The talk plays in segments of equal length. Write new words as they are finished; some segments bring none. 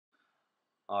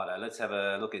Righto, let's have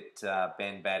a look at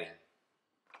Ben batting.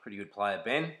 Pretty good player,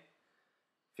 Ben.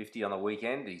 50 on the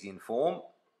weekend, he's in form.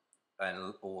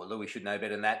 Or Louis should know better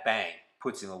than that. Bang,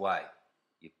 puts him away.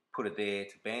 You put it there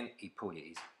to Ben, he pull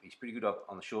you. He's pretty good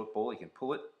on the short ball, he can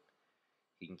pull it.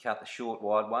 He can cut the short,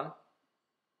 wide one.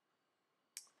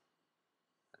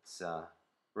 That's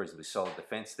reasonably solid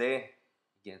defence there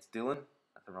against Dylan.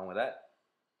 Nothing wrong with that.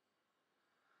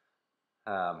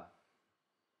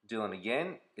 Dylan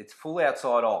again, it's full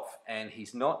outside off, and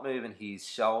he's not moving his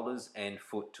shoulders and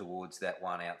foot towards that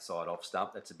one outside off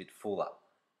stump. That's a bit fuller.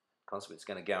 Consequently, it's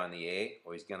going to go in the air,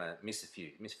 or he's going to miss a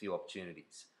few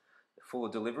opportunities. The fuller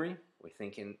delivery, we're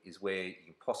thinking, is where you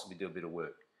can possibly do a bit of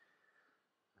work.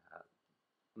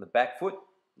 On the back foot,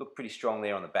 look pretty strong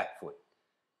there on the back foot.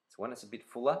 So when it's a bit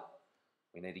fuller,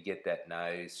 we need to get that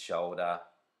nose, shoulder,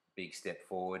 big step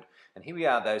forward. And here we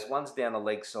are, those ones down the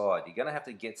leg side. You're going to have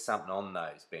to get something on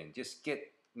those, Ben. Just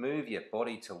move your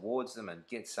body towards them and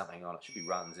get something on it. Should be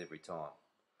runs every time.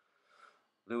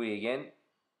 Louis again.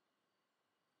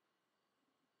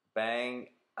 Bang.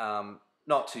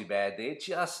 Not too bad there.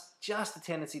 Just a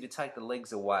tendency to take the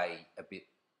legs away a bit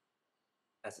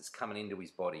as it's coming into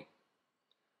his body.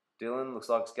 Dylan looks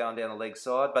like it's going down the leg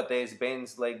side, but there's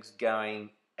Ben's legs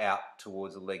going out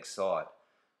towards the leg side.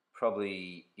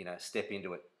 Probably, step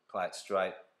into it, play it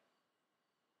straight.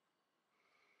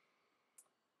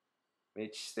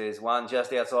 Mitch, there's one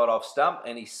just outside off stump,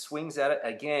 and he swings at it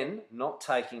again, not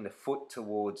taking the foot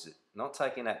towards it, not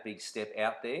taking that big step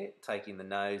out there, taking the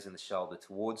nose and the shoulder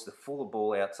towards the fuller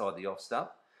ball outside the off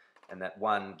stump, and that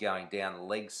one going down the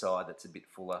leg side that's a bit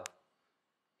fuller.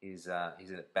 He's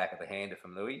in the back of the hander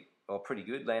from Louis. Oh, pretty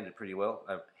good, landed pretty well,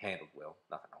 handled well,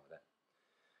 nothing wrong with that.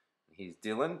 Here's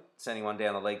Dylan, sending one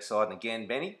down the leg side, and again,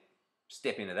 Benny,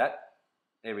 step into that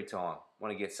every time.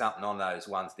 Want to get something on those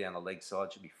ones down the leg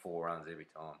side, should be 4 runs every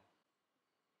time.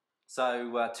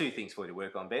 So, 2 things for you to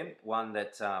work on, Ben. One,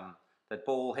 that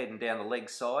ball heading down the leg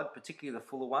side, particularly the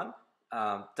fuller one,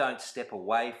 don't step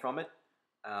away from it,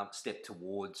 step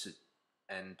towards it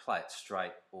and play it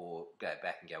straight, or go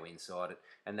back and go inside it.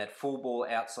 And that full ball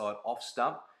outside off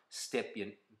stump, step your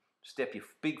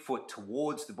big foot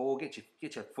towards the ball, get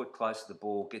your foot close to the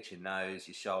ball, get your nose,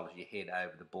 your shoulders, your head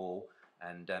over the ball,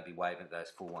 and don't be waving at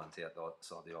those full ones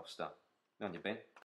outside the off stump. On you, Ben.